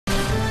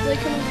they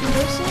coming from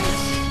both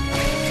sides?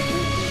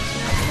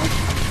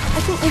 I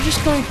think they're just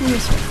coming from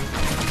this way.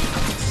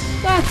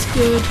 That's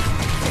good.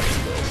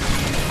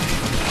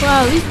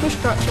 Wow, these bush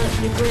traps are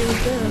actually really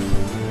good.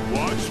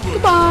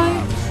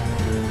 Goodbye!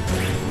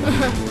 I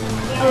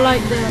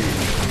like the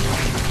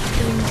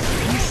things.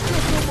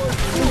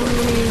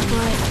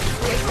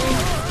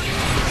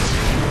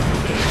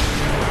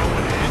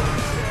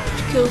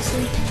 Kills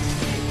them.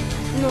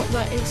 Not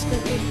that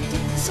instantly.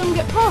 Did some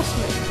get past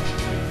me?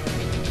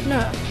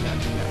 No.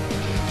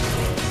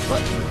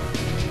 What?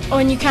 Oh,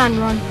 and you can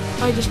run.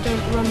 I just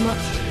don't run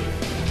much.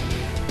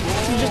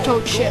 So just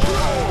hold shit.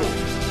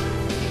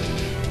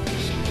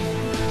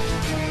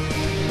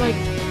 Like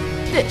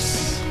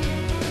this.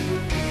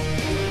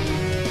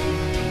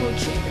 Hold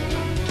shit.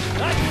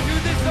 I can do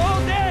this all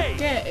day!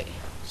 Okay.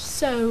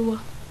 So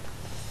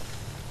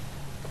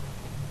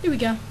here we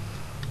go.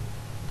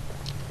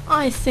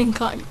 I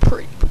think I'm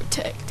pretty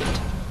protected.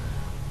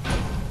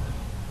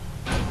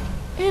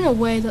 In a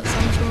way that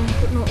sounds wrong,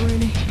 but not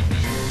really.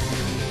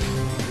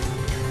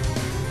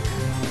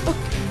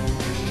 Okay.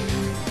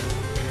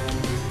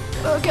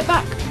 Get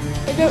back!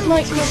 I don't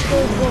like this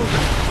gold wall.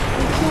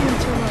 You kill me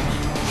too much.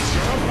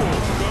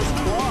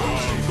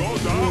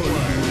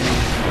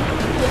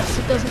 Yes,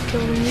 it doesn't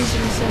kill them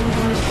using the same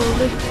guys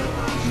probably.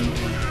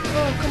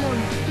 Oh, come on.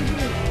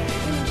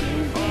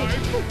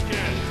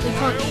 They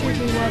can't shoot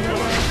me while they're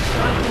there.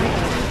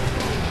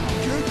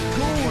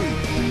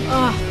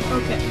 Ah,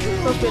 okay.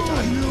 Appropriate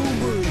time.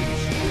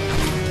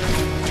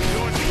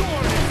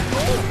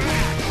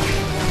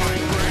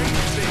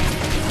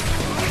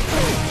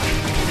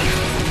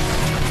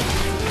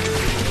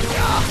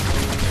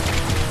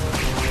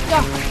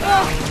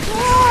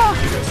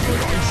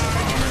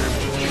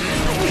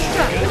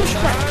 Finish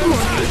trap, come on.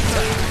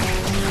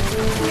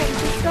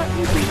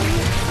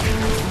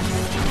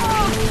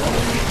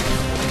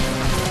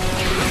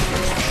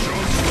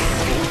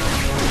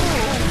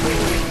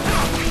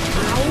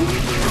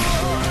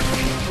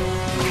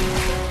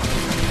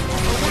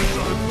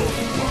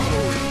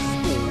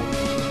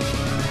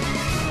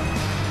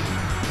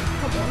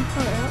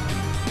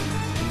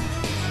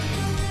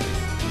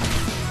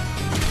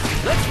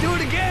 Let's do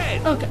it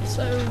again! Okay,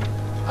 so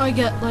I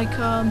get like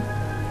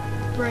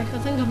break. I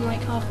think I'm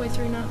like halfway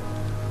through now.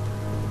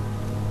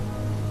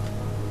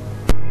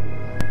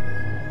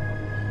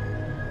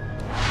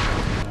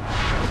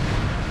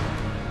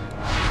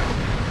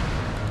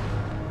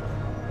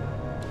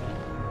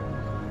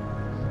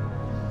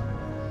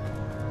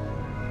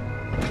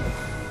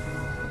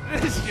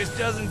 This just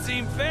doesn't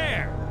seem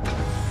fair.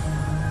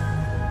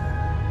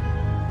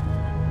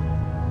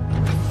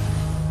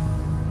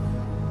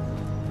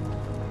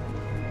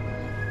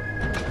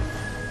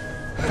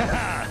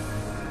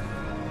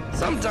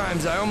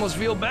 Sometimes I almost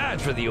feel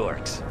bad for the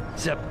orcs.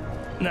 Except,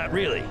 not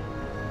really.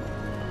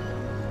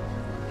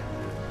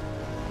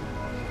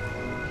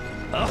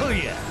 Oh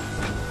yeah.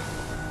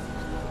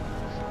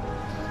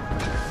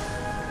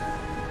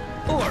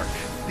 Orc,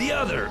 the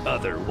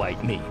other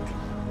white meat.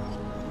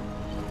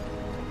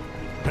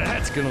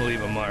 That's gonna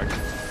leave a mark.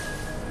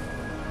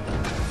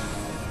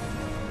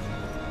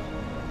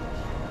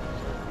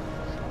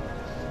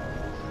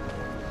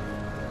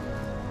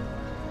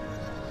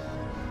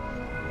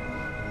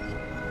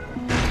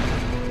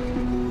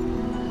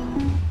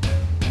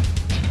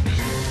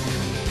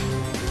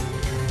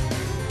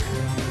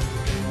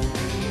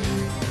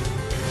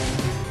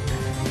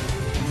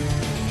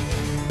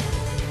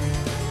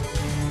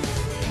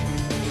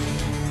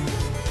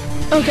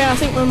 Okay, I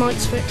think my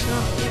mic's fixed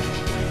now.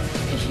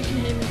 If you can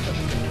hear me.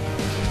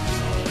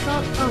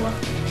 Can't. Oh well.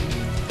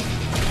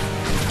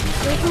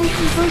 They're coming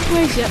from both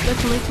ways yet.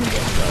 They're coming from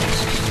both ways.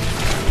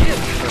 Yeah,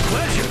 for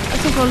pleasure. I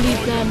think I'll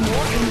leave them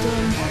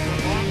and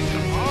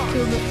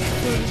kill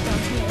this down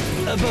here.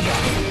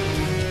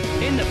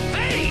 In the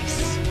face!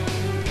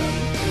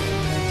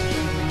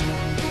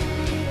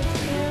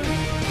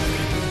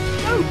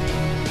 Oh!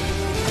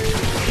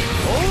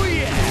 Oh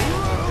yeah!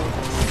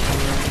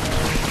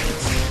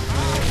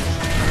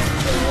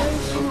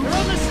 We're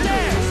on the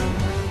stairs!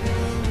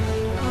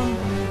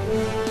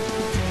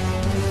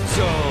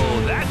 So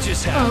that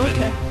just happened. Oh,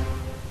 okay.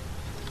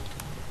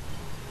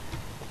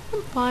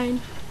 I'm fine.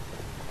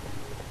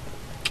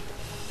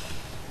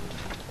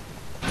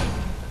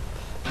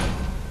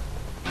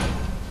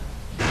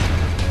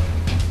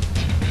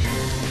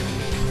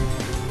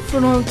 For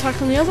an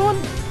attack on the other one?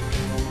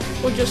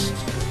 Or just...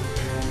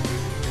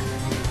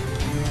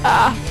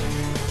 Ah!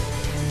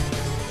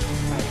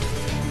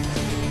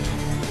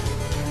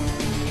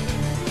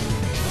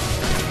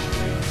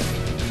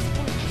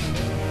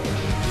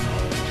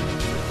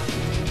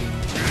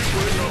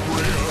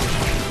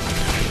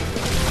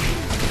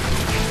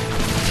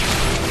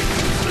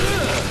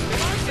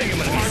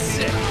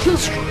 Kill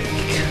streak.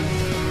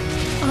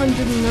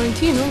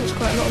 119, oh, that's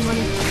quite a lot of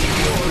money.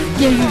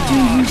 Yeah, you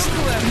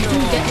do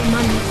get the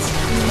money.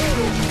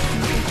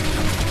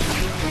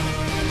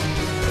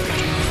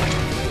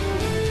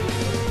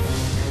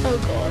 Oh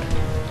god.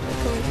 They're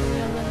coming from the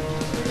other end.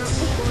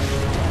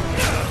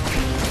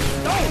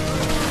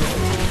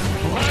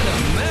 What a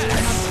mess!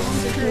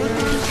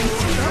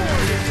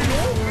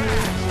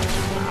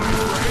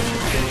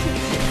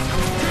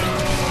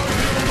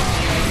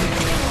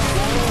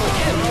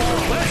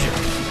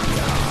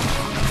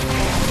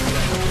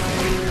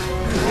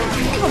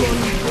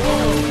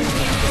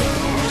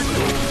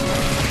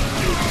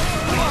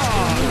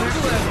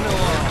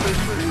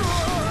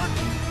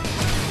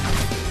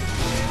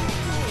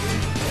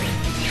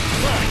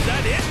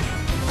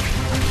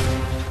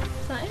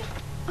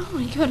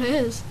 bet it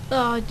is.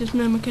 Oh, I just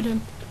never could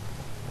him.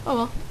 Oh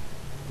well.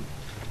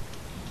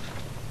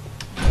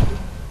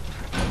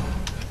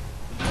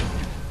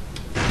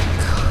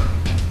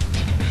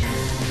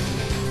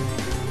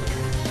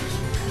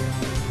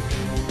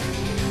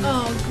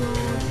 Oh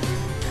god.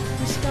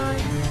 This guy.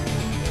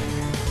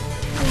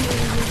 Who is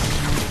this?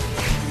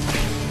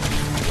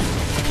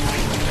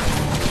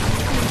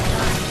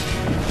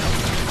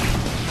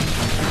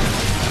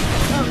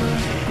 Oh no,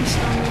 he's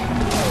standing.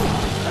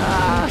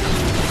 Ah!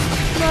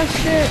 My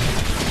shit!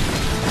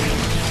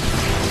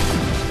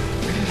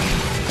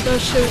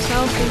 Does show his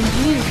health and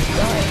he's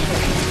dying.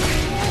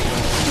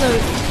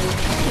 Slowly.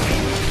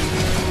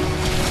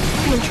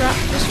 Come on, trap.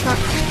 Just trap.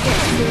 Get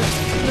to do it.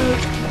 No.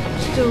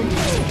 Still.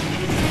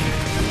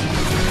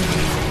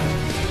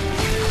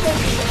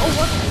 Oh,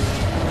 what?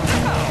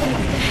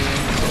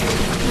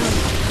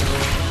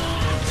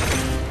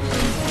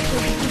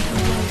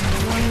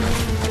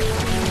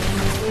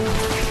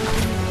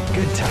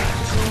 Good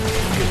times.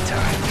 Good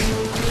times.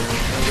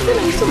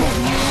 Killing someone.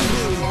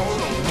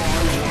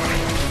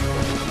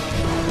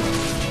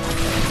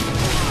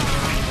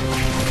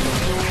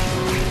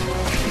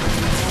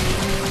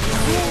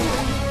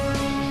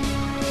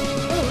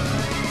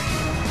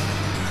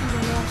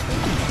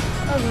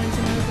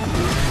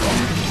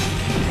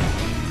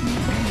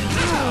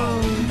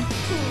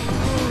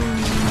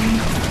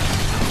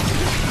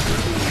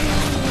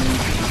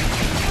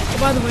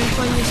 By the way, if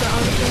I use that,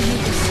 I'll just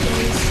need to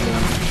stay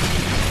still.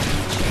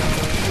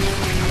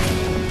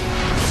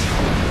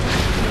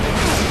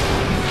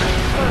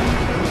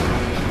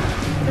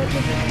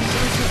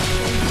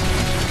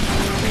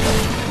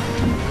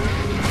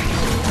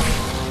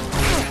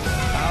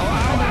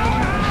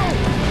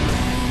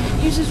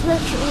 Uses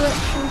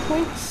resurrection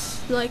points,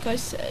 like I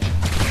said.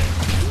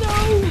 No!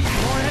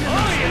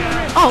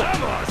 Oh!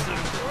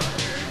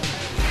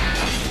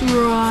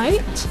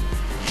 Right.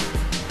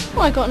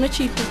 Oh, I got an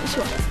achievement as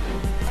well.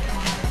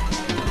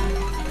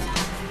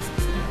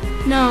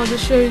 Now I'll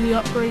just show you the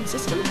upgrade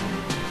system.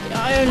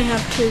 Yeah, I only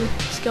have 2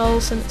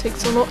 skulls and it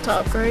takes a lot to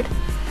upgrade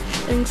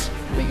things,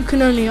 but you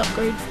can only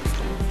upgrade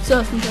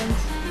certain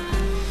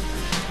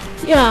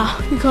things. Yeah,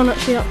 you can't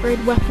actually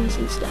upgrade weapons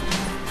and stuff.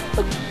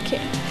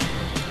 Okay.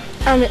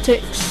 And it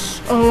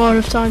takes a lot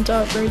of time to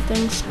upgrade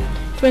things.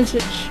 Depends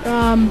which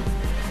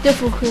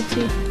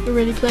difficulty you're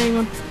really playing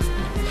on.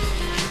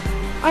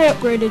 I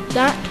upgraded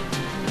that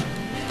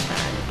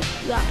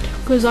and that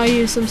because I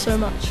use them so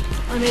much.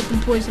 I made them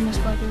poisonous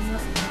by doing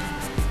that.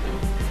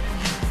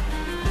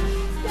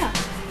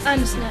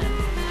 And a snare.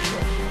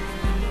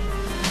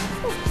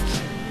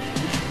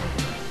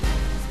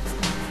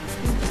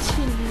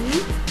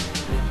 Continue.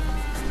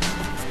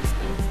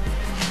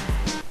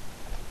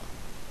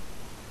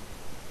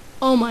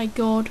 Oh my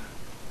god.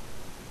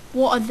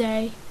 What are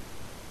they?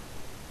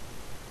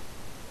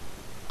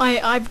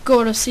 I've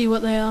got to see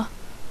what they are.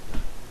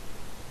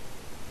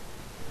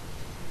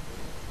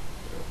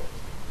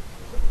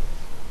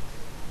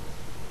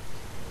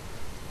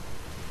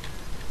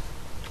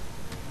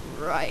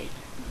 Right.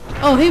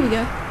 Oh, here we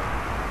go.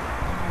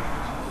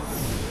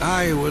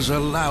 I was a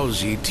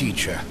lousy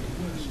teacher,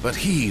 but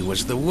he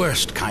was the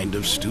worst kind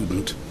of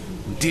student.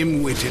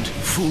 Dim-witted,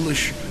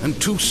 foolish,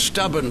 and too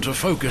stubborn to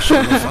focus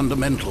on the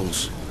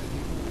fundamentals.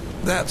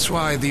 That's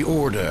why the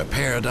Order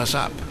paired us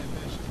up.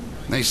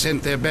 They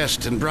sent their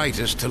best and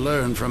brightest to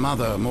learn from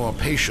other, more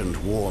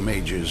patient war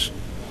mages.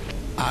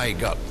 I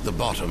got the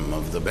bottom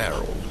of the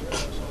barrel.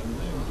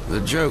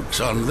 The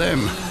joke's on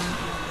them.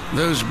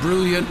 Those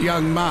brilliant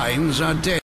young minds are dead.